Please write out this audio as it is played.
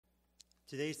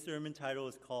Today's sermon title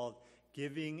is called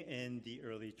Giving in the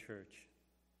Early Church.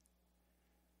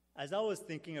 As I was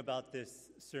thinking about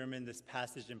this sermon, this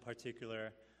passage in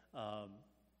particular,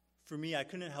 for me, I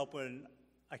couldn't help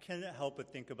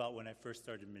but think about when I first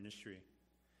started ministry.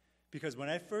 Because when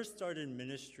I first started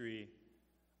ministry,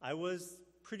 I was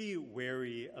pretty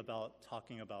wary about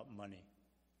talking about money.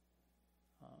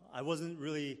 I wasn't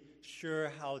really sure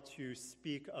how to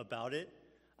speak about it.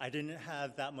 I didn't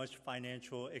have that much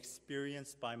financial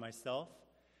experience by myself.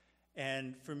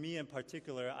 And for me in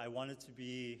particular, I wanted to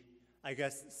be,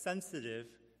 sensitive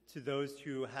to those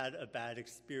who had a bad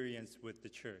experience with the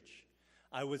church.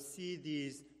 I would see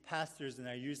these pastors, and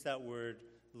I use that word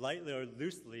lightly or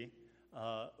loosely,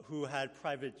 who had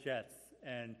private jets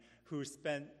and who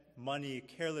spent money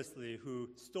carelessly, who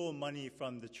stole money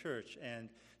from the church. And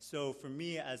so for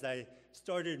me, as I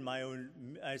started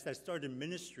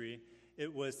ministry,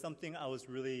 it was something I was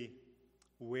really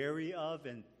wary of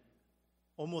and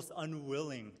almost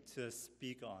unwilling to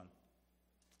speak on.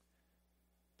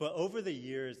 But over the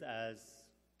years, as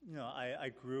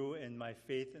I grew in my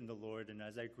faith in the Lord, and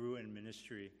as I grew in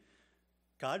ministry,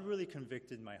 God really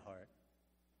convicted my heart.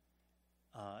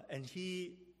 And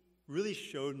He really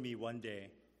showed me one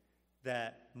day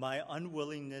that my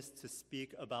unwillingness to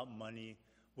speak about money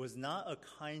was not a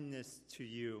kindness to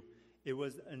you, it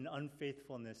was an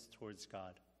unfaithfulness towards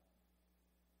God.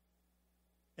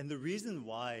 And the reason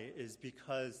why is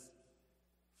because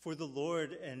for the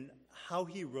Lord and how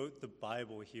He wrote the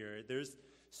Bible here, there's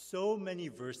so many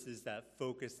verses that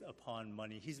focus upon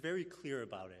money. He's very clear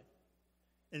about it.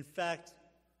 In fact,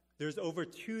 there's over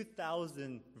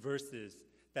 2,000 verses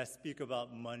that speak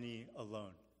about money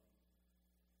alone.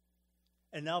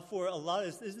 And now for a lot,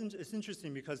 it's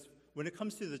interesting because when it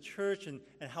comes to the church and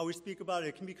how we speak about it,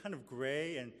 it can be kind of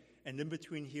gray and in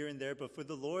between here and there. But for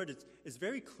the Lord, it's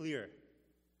very clear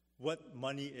what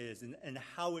money is and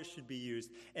how it should be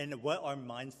used and what our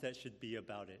mindset should be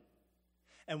about it.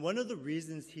 And one of the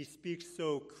reasons He speaks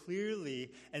so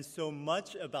clearly and so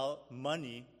much about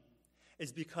money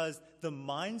is because the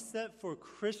mindset for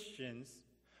Christians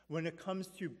when it comes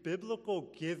to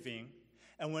biblical giving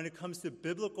and when it comes to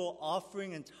biblical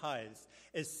offering and tithes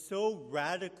is so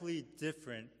radically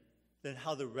different than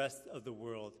how the rest of the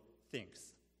world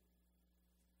thinks.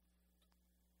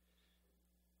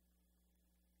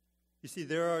 You see,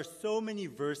 there are so many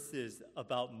verses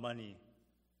about money,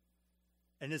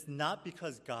 and it's not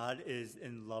because God is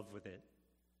in love with it.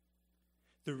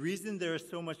 The reason there is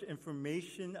so much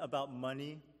information about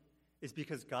money is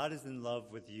because God is in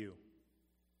love with you.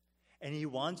 And He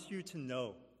wants you to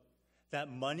know that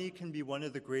money can be one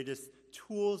of the greatest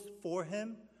tools for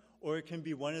Him, or it can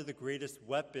be one of the greatest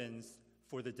weapons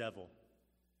for the devil.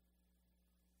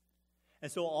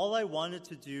 And so all I wanted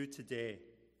to do today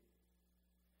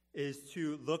is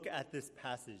to look at this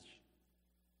passage,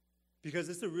 because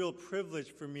it's a real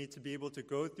privilege for me to be able to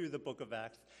go through the book of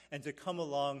Acts and to come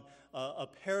along a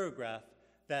paragraph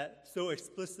that so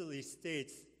explicitly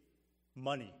states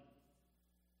money.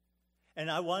 And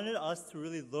I wanted us to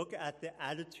really look at the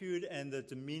attitude and the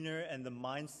demeanor and the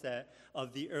mindset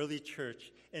of the early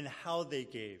church and how they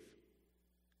gave.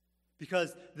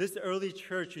 Because this early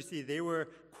church, you see, they were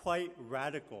quite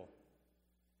radical.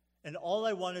 And all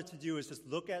I wanted to do is just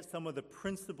look at some of the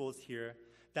principles here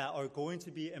that are going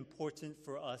to be important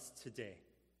for us today.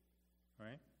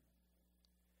 Right?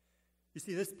 You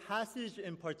see, this passage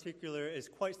in particular is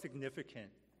quite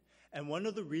significant. And one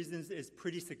of the reasons it's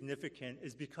pretty significant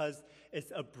is because it's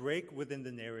a break within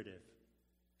the narrative.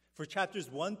 For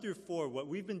chapters 1 through 4, what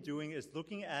we've been doing is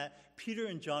looking at Peter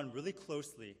and John really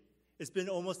closely. It's been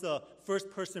almost a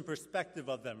first-person perspective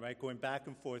of them, right? Going back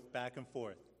and forth, back and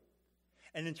forth.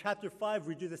 And in chapter 5,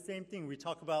 we do the same thing. We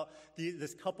talk about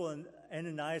this couple,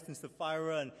 Ananias and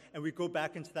Sapphira, and we go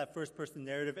back into that first-person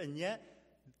narrative. And yet,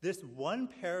 this one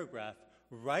paragraph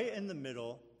right in the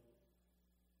middle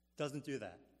doesn't do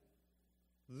that.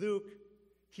 Luke,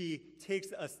 he takes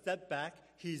a step back,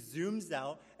 he zooms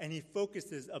out, and he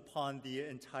focuses upon the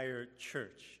entire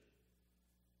church.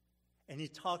 And he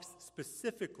talks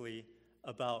specifically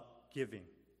about giving.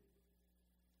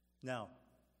 Now,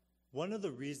 one of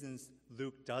the reasons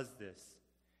Luke does this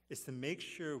is to make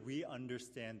sure we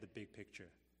understand the big picture.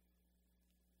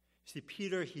 See,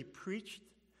 Peter, he preached,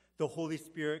 the Holy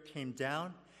Spirit came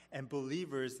down, and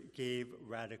believers gave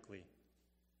radically.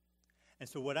 And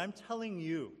so what I'm telling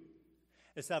you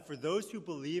is that for those who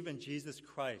believe in Jesus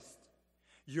Christ,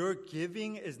 your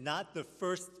giving is not the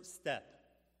first step.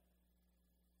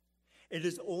 It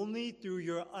is only through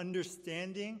your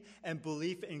understanding and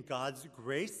belief in God's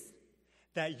grace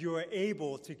that you are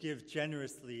able to give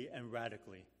generously and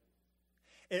radically.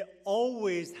 It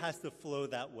always has to flow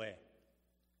that way.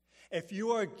 If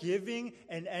you are giving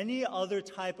in any other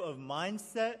type of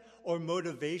mindset or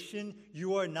motivation,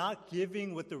 you are not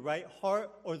giving with the right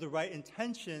heart or the right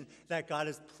intention that God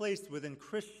has placed within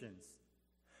Christians.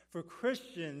 For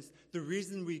Christians, the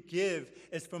reason we give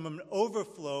is from an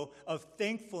overflow of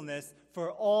thankfulness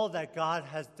for all that God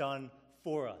has done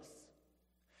for us.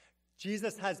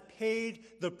 Jesus has paid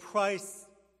the price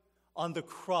on the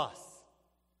cross.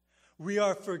 We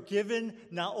are forgiven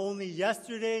not only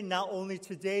yesterday, not only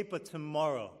today, but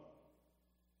tomorrow.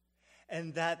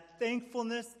 And that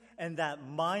thankfulness and that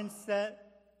mindset,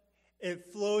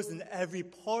 it flows in every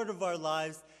part of our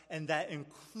lives, and that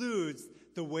includes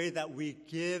the way that we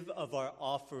give of our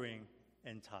offering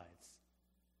and tithes.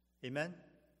 Amen?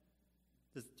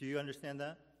 Do you understand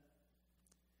that?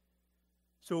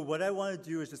 So what I want to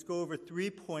do is just go over 3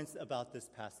 points about this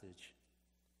passage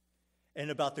and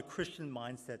about the Christian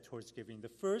mindset towards giving. The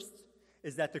first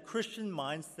is that the Christian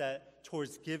mindset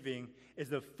towards giving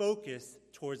is a focus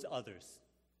towards others.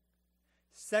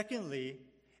 Secondly,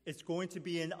 it's going to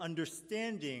be an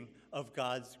understanding of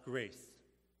God's grace.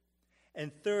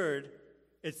 And third,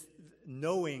 it's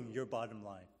knowing your bottom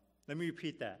line. Let me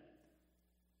repeat that.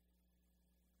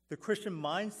 The Christian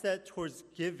mindset towards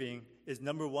giving is,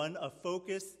 number one, a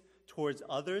focus towards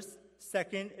others.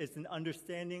 Second, it's an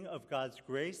understanding of God's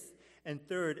grace. And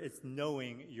third, it's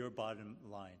knowing your bottom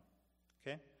line.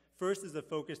 Okay? First is a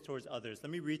focus towards others.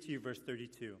 Let me read to you verse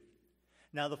 32.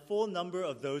 Now the full number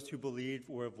of those who believed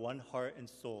were of one heart and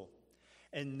soul.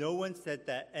 And no one said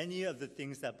that any of the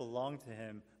things that belonged to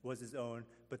him was his own,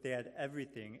 but they had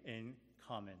everything in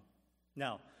common.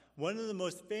 Now, one of the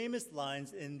most famous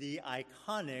lines in the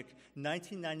iconic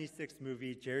 1996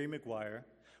 movie Jerry Maguire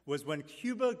was when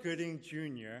Cuba Gooding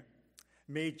Jr.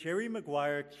 made Jerry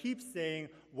Maguire keep saying,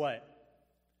 what?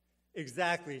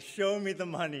 Exactly, show me the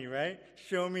money, right?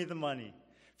 Show me the money.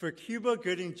 For Cuba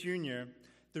Gooding Jr.,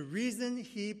 the reason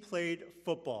he played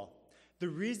football, the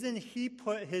reason he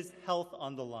put his health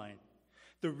on the line,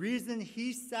 the reason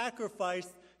he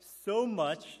sacrificed so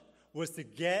much was to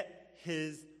get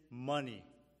his money.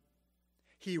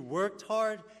 He worked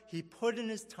hard, he put in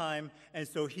his time, and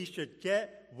so he should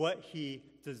get what he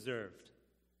deserved.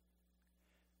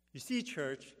 You see,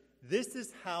 church, this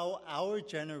is how our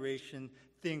generation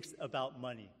thinks about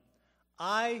money.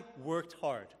 I worked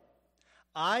hard.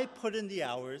 I put in the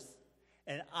hours,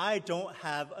 and I don't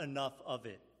have enough of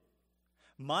it.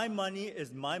 My money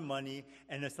is my money,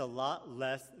 and it's a lot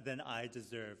less than I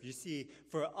deserve. You see,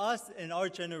 for us in our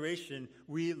generation,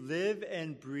 we live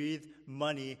and breathe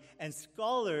money, and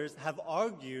scholars have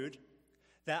argued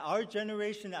that our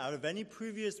generation, out of any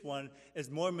previous one, is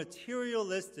more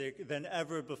materialistic than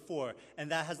ever before,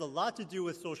 and that has a lot to do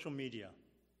with social media.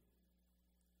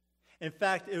 In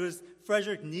fact, it was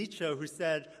Friedrich Nietzsche who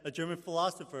said, a German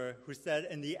philosopher, who said,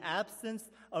 in the absence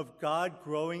of God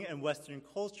growing in Western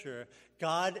culture,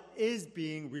 God is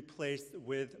being replaced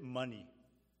with money.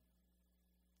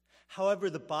 However,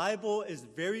 the Bible is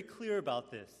very clear about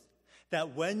this,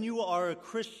 that when you are a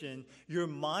Christian, your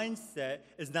mindset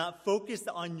is not focused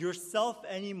on yourself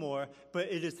anymore, but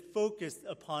it is focused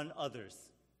upon others.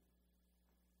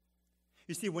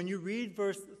 You see, when you read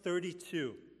verse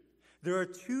 32, there are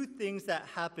 2 things that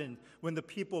happened when the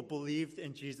people believed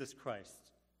in Jesus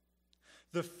Christ.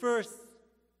 The first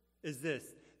is this: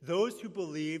 those who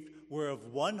believed were of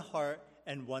one heart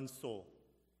and one soul.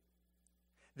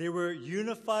 They were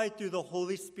unified through the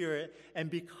Holy Spirit, and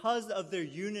because of their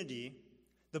unity,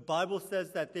 the Bible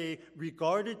says that they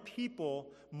regarded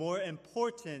people more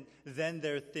important than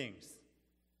their things.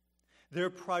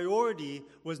 Their priority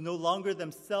was no longer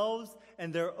themselves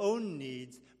and their own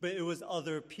needs, but it was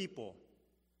other people.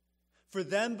 For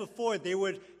them before, they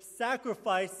would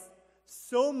sacrifice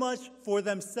so much for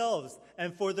themselves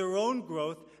and for their own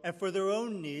growth and for their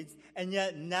own needs, and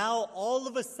yet now all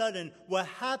of a sudden what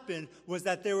happened was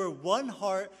that they were one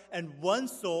heart and one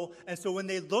soul, and so when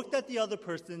they looked at the other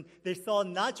person, they saw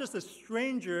not just a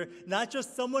stranger, not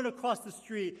just someone across the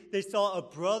street, they saw a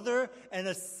brother and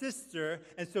a sister,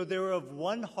 and so they were of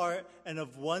one heart and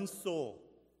of one soul.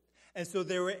 And so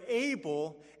they were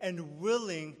able and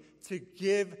willing to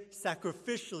give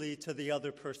sacrificially to the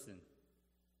other person.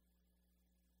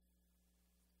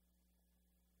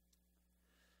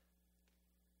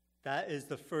 That is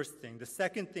the first thing. The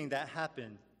second thing that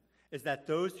happened is that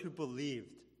those who believed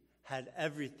had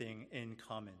everything in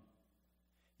common.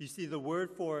 You see, the word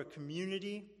for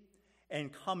community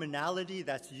and commonality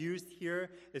that's used here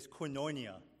is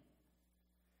koinonia.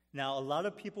 Now, a lot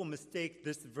of people mistake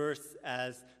this verse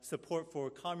as support for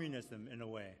communism in a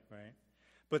way, right?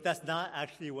 But that's not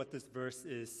actually what this verse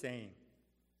is saying.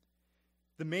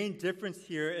 The main difference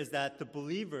here is that the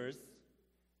believers,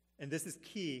 and this is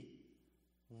key,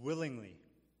 willingly.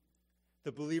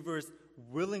 The believers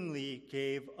willingly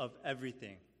gave of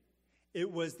everything.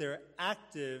 It was their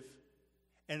active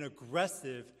and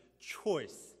aggressive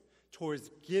choice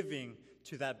towards giving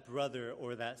to that brother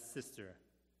or that sister.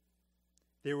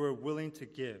 They were willing to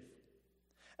give.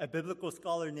 A biblical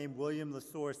scholar named William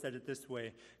Lasore said it this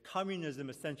way: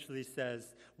 communism essentially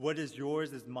says, what is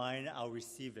yours is mine, I'll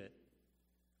receive it.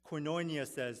 Koinonia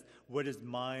says, what is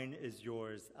mine is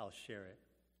yours, I'll share it.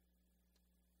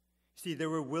 See, they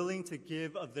were willing to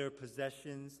give of their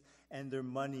possessions and their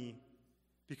money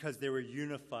because they were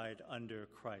unified under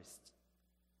Christ.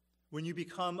 When you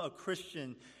become a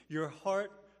Christian, your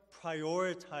heart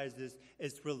prioritizes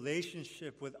its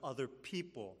relationship with other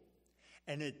people,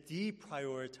 and it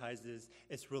deprioritizes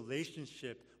its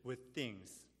relationship with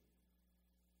things.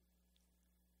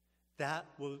 That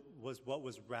was what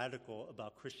was radical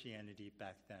about Christianity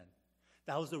back then.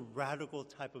 That was a radical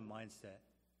type of mindset.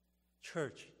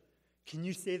 Church, can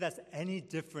you say that's any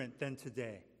different than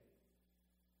today?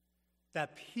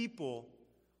 That people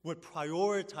would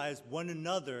prioritize one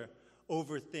another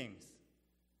over things.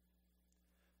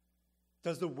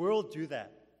 Does the world do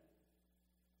that?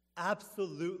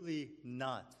 Absolutely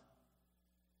not.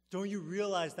 Don't you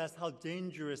realize that's how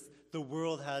dangerous the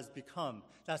world has become?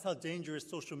 That's how dangerous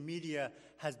social media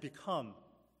has become.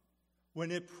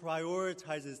 When it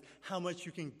prioritizes how much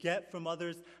you can get from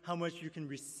others, how much you can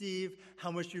receive,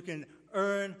 how much you can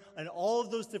earn, and all of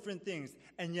those different things.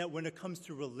 And yet when it comes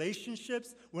to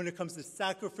relationships, when it comes to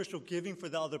sacrificial giving for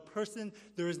the other person,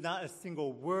 there is not a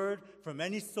single word from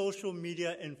any social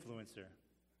media influencer.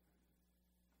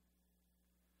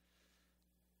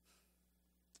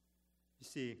 You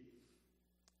see,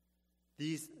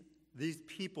 these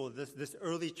people, this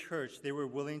early church, they were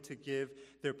willing to give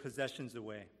their possessions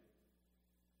away.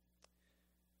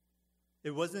 It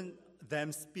wasn't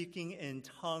them speaking in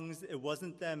tongues. It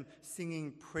wasn't them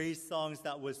singing praise songs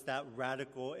that was that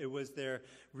radical. It was their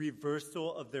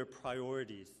reversal of their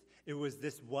priorities. It was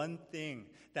this one thing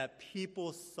that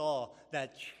people saw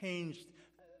that changed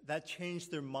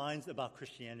their minds about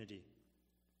Christianity.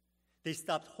 They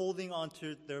stopped holding on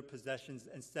to their possessions.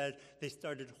 Instead, they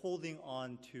started holding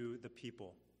on to the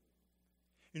people.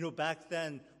 You know, back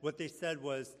then, what they said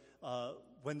was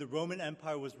when the Roman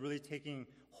Empire was really taking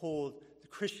hold,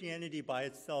 Christianity by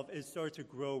itself, it started to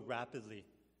grow rapidly.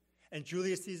 And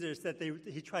Julius Caesar said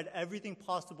he tried everything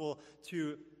possible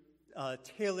to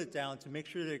tail it down, to make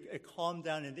sure that it calmed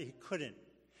down, and that he couldn't.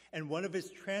 And one of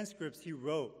his transcripts he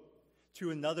wrote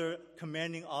to another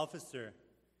commanding officer.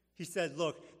 He said,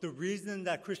 look, the reason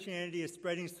that Christianity is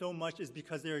spreading so much is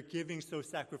because they are giving so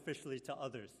sacrificially to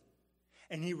others.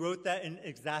 And he wrote that in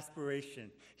exasperation.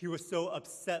 He was so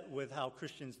upset with how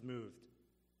Christians moved.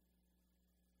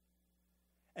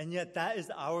 And yet that is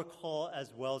our call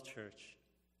as well, church.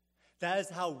 That is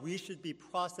how we should be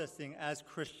processing as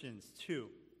Christians too.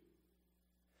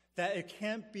 That it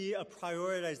can't be a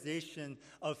prioritization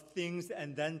of things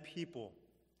and then people.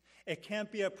 It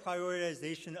can't be a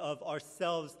prioritization of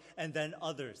ourselves and then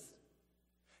others.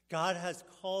 God has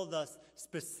called us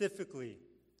specifically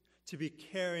to be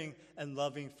caring and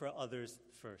loving for others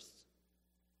first.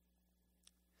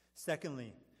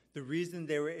 Secondly, the reason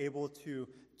they were able to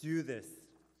do this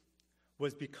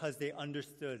was because they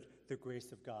understood the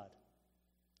grace of God.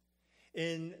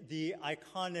 In the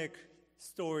iconic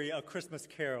story, A Christmas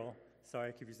Carol, sorry,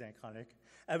 I keep using iconic,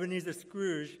 Ebenezer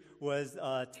Scrooge was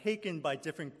taken by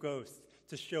different ghosts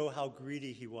to show how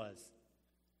greedy he was.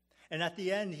 And at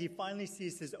the end, he finally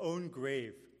sees his own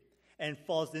grave and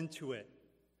falls into it.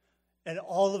 And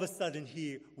all of a sudden,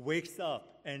 he wakes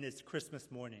up, and it's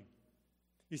Christmas morning.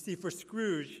 You see, for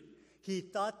Scrooge, he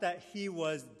thought that he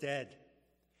was dead.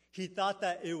 He thought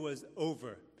that it was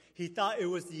over. He thought it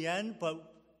was the end,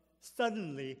 but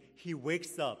suddenly he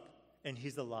wakes up and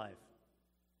he's alive.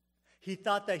 He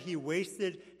thought that he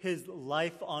wasted his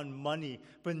life on money,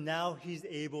 but now he's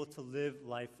able to live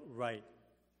life right.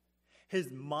 His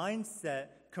mindset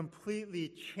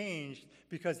completely changed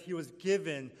because he was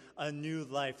given a new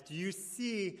life. Do you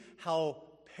see how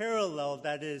parallel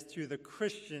that is to the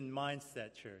Christian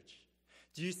mindset, church?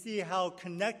 Do you see how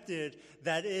connected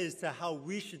that is to how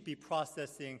we should be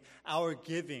processing our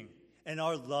giving and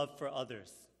our love for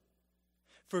others?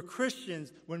 For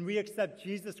Christians, when we accept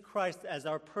Jesus Christ as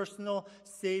our personal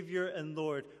Savior and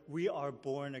Lord, we are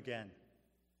born again.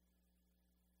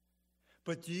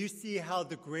 But do you see how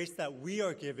the grace that we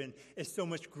are given is so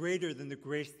much greater than the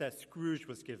grace that Scrooge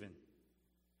was given?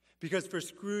 Because for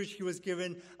Scrooge, he was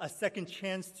given a second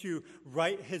chance to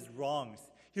right his wrongs.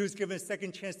 He was given a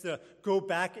second chance to go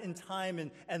back in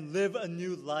time and live a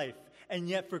new life. And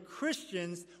yet for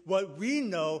Christians, what we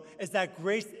know is that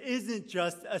grace isn't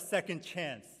just a second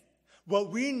chance.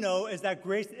 What we know is that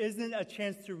grace isn't a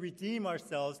chance to redeem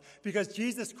ourselves, because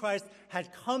Jesus Christ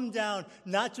had come down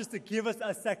not just to give us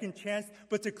a second chance,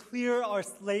 but to clear our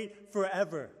slate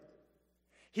forever.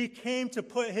 He came to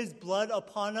put his blood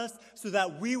upon us so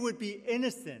that we would be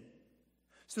innocent,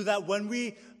 so that when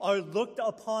we are looked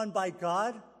upon by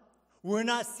God, we're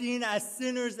not seen as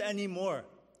sinners anymore.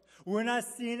 We're not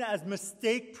seen as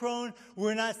mistake-prone.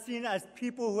 We're not seen as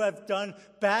people who have done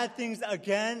bad things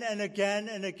again and again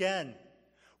and again.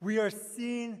 We are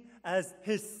seen as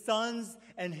his sons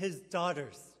and his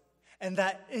daughters, and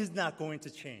that is not going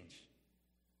to change.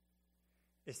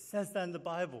 It says that in the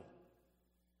Bible.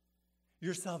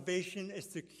 Your salvation is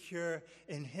secure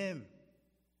in him.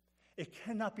 It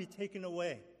cannot be taken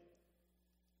away.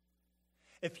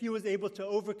 If he was able to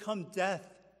overcome death,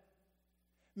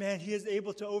 man, he is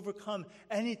able to overcome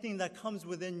anything that comes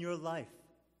within your life.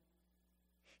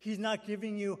 He's not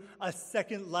giving you a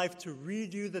second life to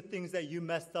redo the things that you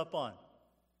messed up on.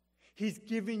 He's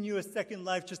giving you a second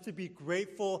life just to be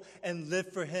grateful and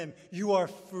live for him. You are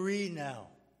free now.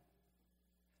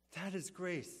 That is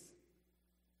grace.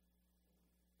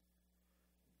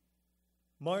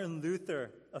 Martin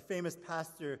Luther, a famous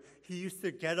pastor, he used to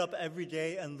get up every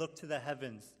day and look to the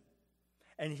heavens.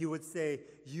 And he would say,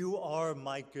 "You are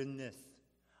my goodness.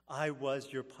 I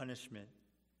was your punishment.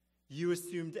 You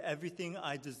assumed everything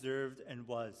I deserved and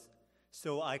was,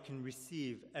 so I can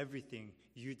receive everything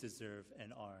you deserve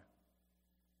and are."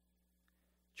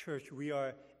 Church, we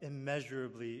are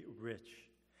immeasurably rich,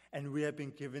 and we have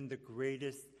been given the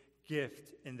greatest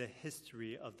gift in the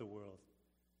history of the world.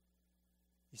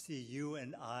 You see, you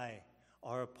and I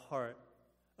are a part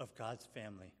of God's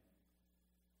family.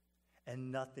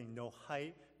 And nothing, no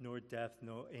height, nor depth,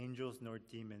 no angels, nor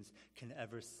demons can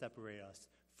ever separate us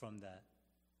from that.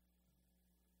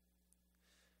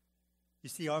 You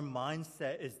see, our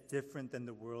mindset is different than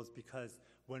the world's, because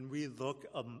when we look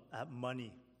at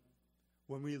money,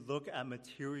 when we look at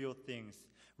material things,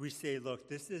 we say, look,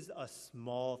 this is a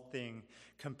small thing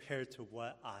compared to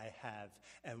what I have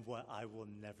and what I will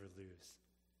never lose.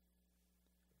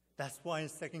 That's why in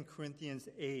 2 Corinthians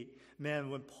 8, man,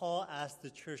 when Paul asked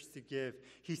the church to give,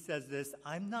 he says this: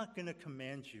 I'm not going to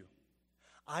command you.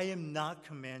 I am not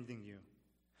commanding you.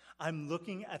 I'm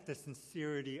looking at the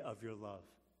sincerity of your love.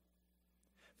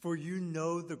 For you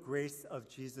know the grace of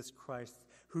Jesus Christ,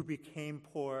 who became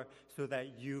poor so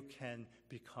that you can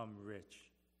become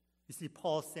rich. You see,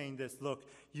 Paul's saying this: look,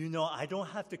 you know, I don't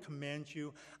have to command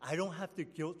you. I don't have to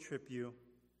guilt trip you.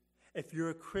 If you're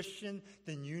a Christian,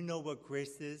 then you know what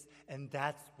grace is, and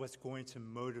that's what's going to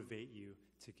motivate you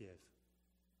to give.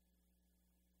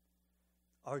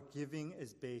 Our giving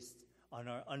is based on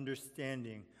our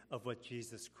understanding of what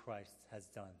Jesus Christ has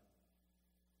done.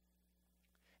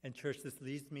 And church, this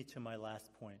leads me to my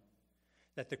last point,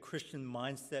 that the Christian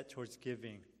mindset towards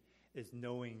giving is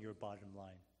knowing your bottom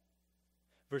line.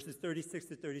 Verses 36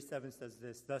 to 37 says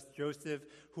this: Thus Joseph,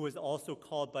 who was also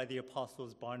called by the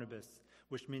apostles Barnabas,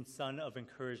 which means son of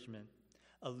encouragement,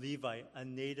 a Levite, a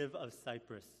native of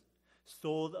Cyprus,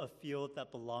 sold a field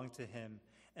that belonged to him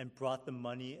and brought the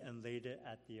money and laid it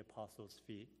at the apostles'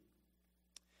 feet.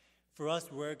 For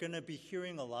us, we're going to be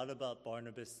hearing a lot about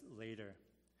Barnabas later.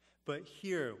 But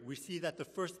here, we see that the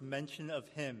first mention of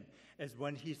him is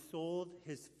when he sold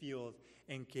his field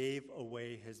and gave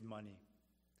away his money.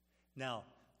 Now,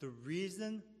 the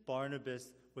reason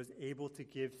Barnabas was able to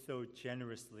give so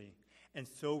generously and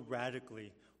so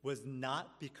radically was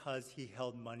not because he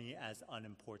held money as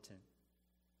unimportant.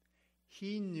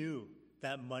 He knew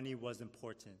that money was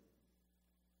important.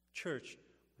 Church,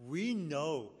 we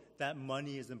know that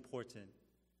money is important.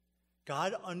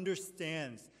 God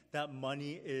understands that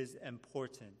money is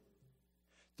important.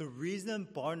 The reason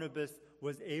Barnabas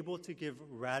was able to give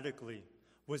radically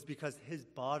was because his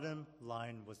bottom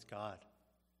line was God.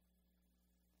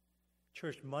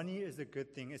 Church, money is a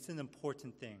good thing. It's an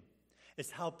important thing. It's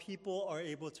how people are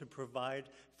able to provide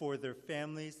for their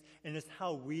families, and it's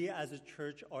how we as a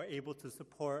church are able to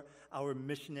support our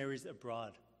missionaries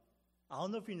abroad. I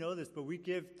don't know if you know this, but we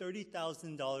give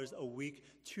 $30,000 a week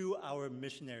to our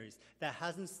missionaries. That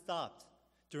hasn't stopped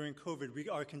during COVID. We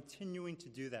are continuing to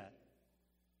do that.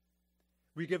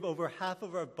 We give over half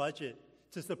of our budget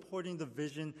to supporting the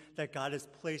vision that God has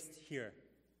placed here.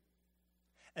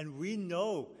 And we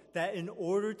know that in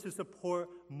order to support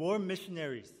more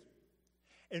missionaries,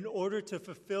 in order to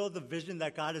fulfill the vision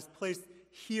that God has placed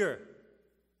here,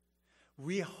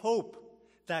 we hope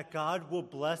that God will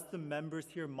bless the members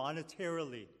here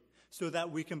monetarily so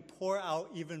that we can pour out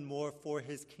even more for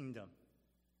his kingdom.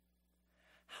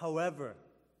 However,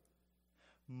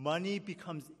 money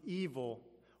becomes evil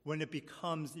when it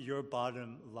becomes your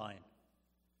bottom line.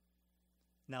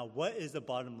 Now, what is a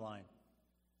bottom line?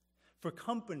 For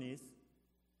companies,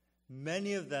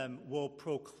 many of them will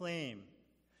proclaim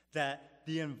that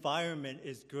the environment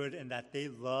is good and that they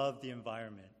love the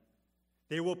environment.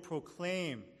 They will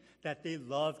proclaim that they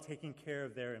love taking care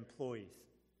of their employees.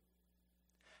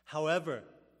 However,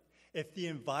 if the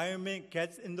environment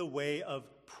gets in the way of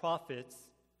profits,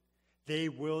 they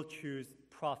will choose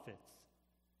profits.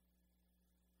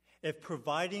 If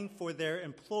providing for their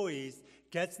employees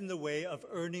gets in the way of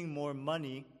earning more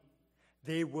money,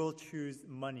 they will choose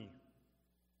money.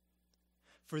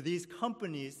 For these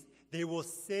companies, they will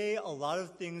say a lot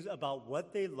of things about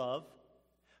what they love,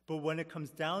 but when it comes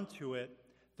down to it,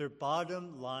 their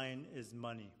bottom line is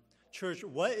money. Church,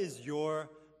 what is your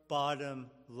bottom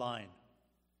line?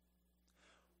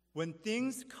 When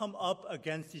things come up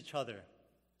against each other,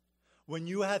 when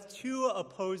you have two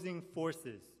opposing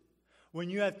forces, when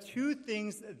you have two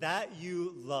things that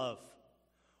you love,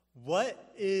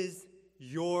 what is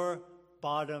your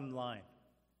bottom line?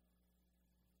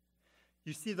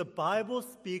 You see, the Bible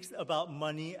speaks about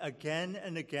money again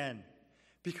and again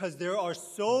because there are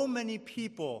so many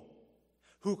people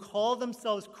who call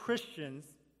themselves Christians,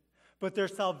 but their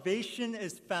salvation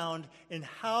is found in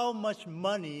how much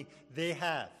money they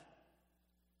have.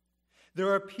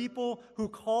 There are people who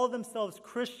call themselves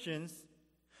Christians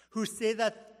who say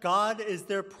that God is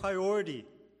their priority,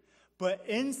 but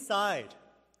inside,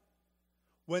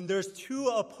 when there's two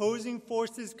opposing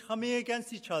forces coming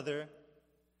against each other,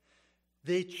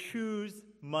 they choose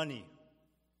money.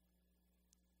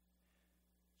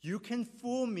 You can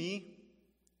fool me,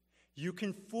 you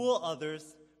can fool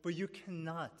others, but you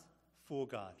cannot fool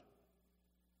God.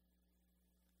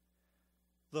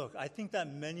 Look, I think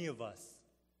that many of us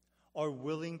are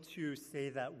willing to say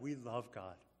that we love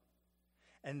God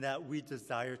and that we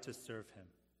desire to serve him.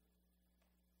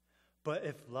 But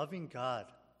if loving God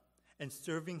and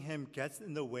serving him gets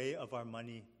in the way of our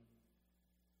money,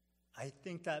 I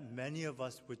think that many of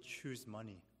us would choose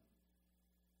money.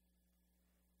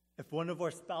 If one of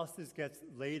our spouses gets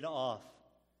laid off,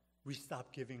 we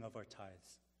stop giving of our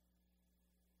tithes.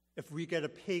 If we get a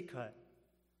pay cut,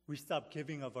 we stop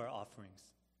giving of our offerings.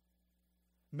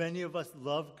 Many of us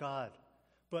love God,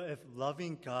 but if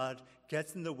loving God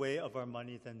gets in the way of our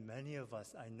money, then many of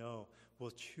us, I know,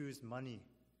 will choose money.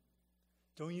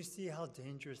 Don't you see how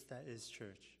dangerous that is,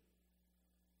 church?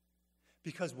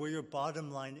 Because where your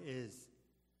bottom line is,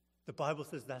 the Bible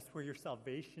says that's where your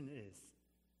salvation is.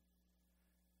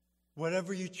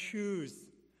 Whatever you choose,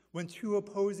 when two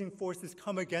opposing forces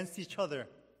come against each other,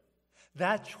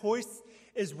 that choice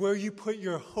is where you put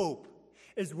your hope,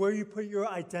 is where you put your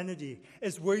identity,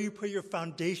 is where you put your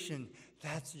foundation.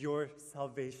 That's your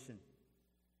salvation.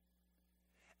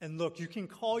 And look, you can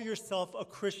call yourself a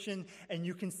Christian and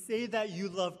you can say that you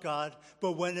love God,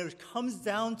 but when it comes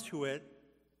down to it,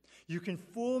 you can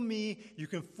fool me, you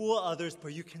can fool others,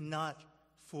 but you cannot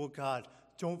fool God.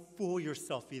 Don't fool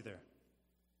yourself either.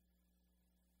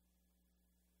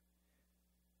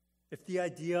 If the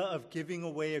idea of giving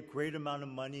away a great amount of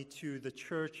money to the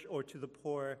church or to the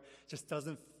poor just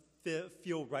doesn't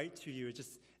feel right to you,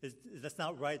 that's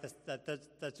not right,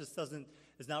 that just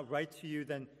is not right to you,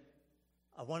 then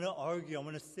I want to argue, I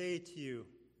want to say to you,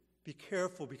 be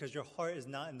careful because your heart is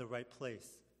not in the right place.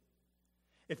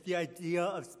 If the idea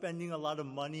of spending a lot of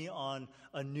money on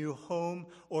a new home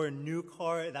or a new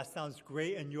car, that sounds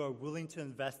great and you are willing to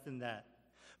invest in that,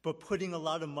 but putting a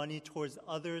lot of money towards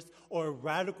others or a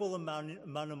radical amount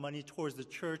of money towards the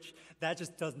church, that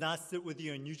just does not sit with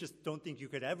you and you just don't think you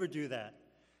could ever do that,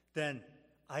 then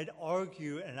I'd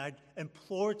argue and I'd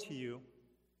implore to you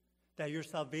that your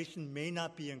salvation may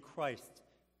not be in Christ.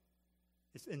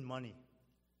 It's in money.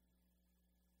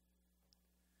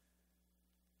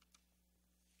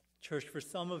 Church, for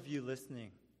some of you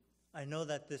listening, I know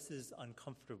that this is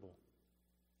uncomfortable.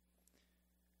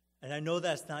 And I know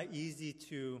that it's not easy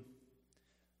to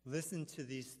listen to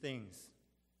these things.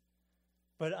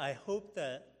 But I hope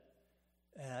that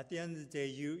at the end of the day,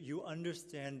 you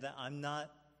understand that I'm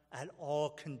not at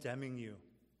all condemning you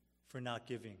for not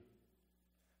giving.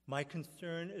 My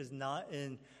concern is not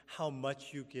in how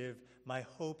much you give. My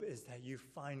hope is that you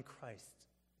find Christ.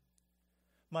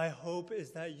 My hope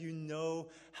is that you know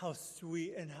how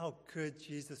sweet and how good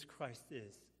Jesus Christ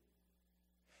is.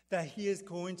 That he is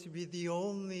going to be the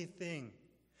only thing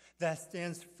that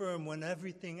stands firm when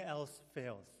everything else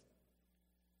fails.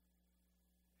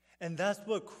 And that's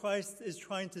what Christ is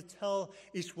trying to tell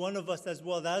each one of us as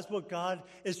well. That's what God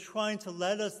is trying to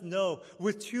let us know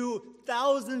with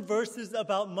 2,000 verses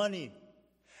about money.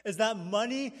 Is that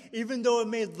money, even though it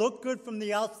may look good from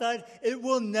the outside, it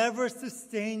will never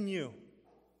sustain you.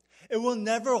 It will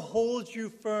never hold you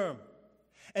firm.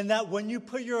 And that when you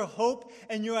put your hope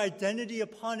and your identity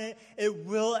upon it, it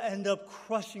will end up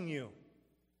crushing you.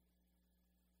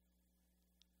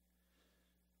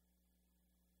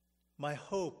 My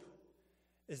hope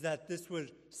is that this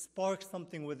would spark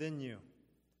something within you.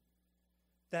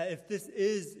 That if this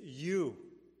is you,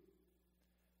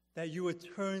 that you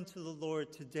would turn to the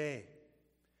Lord today,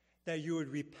 that you would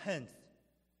repent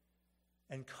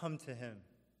and come to him.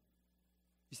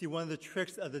 You see, one of the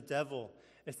tricks of the devil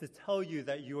is to tell you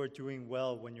that you are doing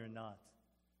well when you're not.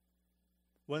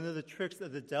 One of the tricks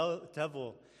of the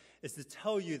devil is to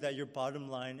tell you that your bottom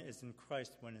line is in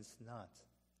Christ when it's not.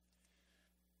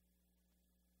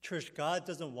 Church, God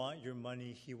doesn't want your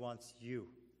money, he wants you.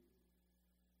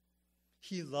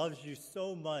 He loves you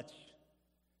so much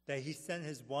that he sent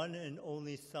his one and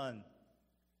only Son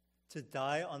to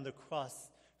die on the cross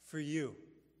for you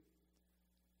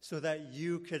so that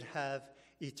you could have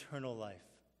eternal life.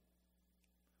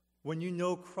 When you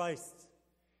know Christ,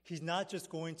 he's not just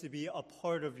going to be a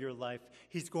part of your life,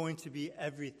 he's going to be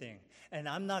everything. And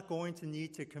I'm not going to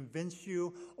need to convince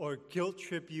you or guilt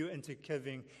trip you into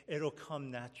giving. It'll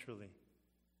come naturally.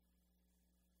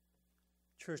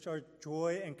 Church, our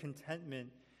joy and contentment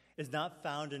is not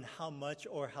found in how much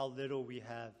or how little we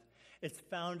have. It's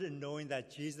found in knowing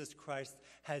that Jesus Christ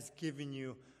has given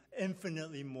you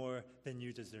infinitely more than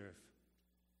you deserve.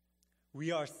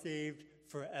 We are saved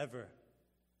forever.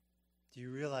 Do you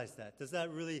realize that? Does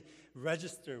that really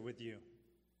register with you?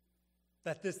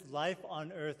 That this life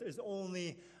on earth is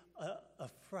only a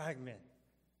fragment.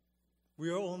 We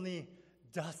are only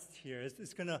dust here.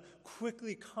 It's going to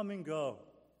quickly come and go.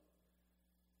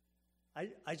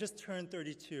 I just turned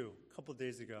 32 a couple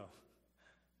days ago.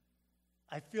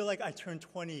 I feel like I turned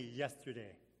 20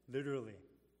 yesterday, literally.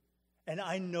 And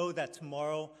I know that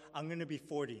tomorrow I'm going to be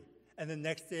 40, and the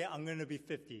next day I'm going to be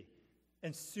 50.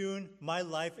 And soon my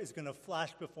life is going to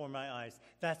flash before my eyes.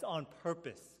 That's on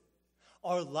purpose.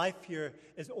 Our life here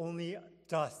is only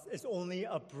dust. It's only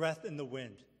a breath in the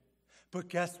wind. But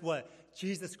guess what?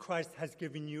 Jesus Christ has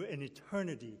given you an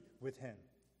eternity with him.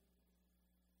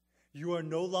 You are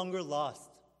no longer lost.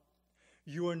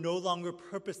 You are no longer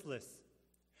purposeless.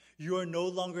 You are no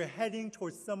longer heading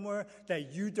towards somewhere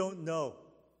that you don't know.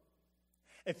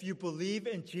 If you believe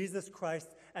in Jesus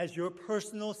Christ as your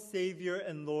personal Savior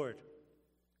and Lord,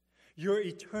 your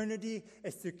eternity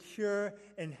is secure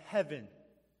in heaven.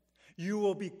 You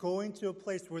will be going to a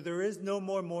place where there is no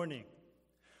more mourning,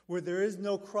 where there is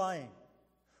no crying,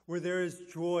 where there is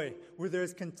joy, where there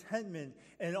is contentment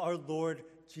in our Lord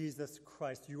Jesus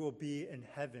Christ. You will be in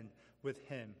heaven with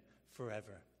him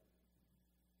forever.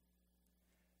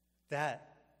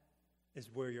 That is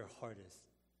where your heart is.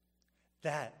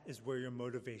 That is where your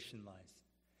motivation lies.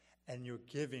 And your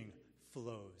giving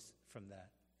flows from that.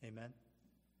 Amen?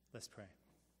 Let's pray.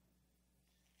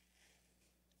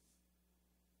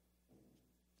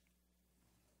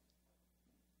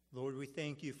 Lord, we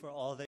thank you for all that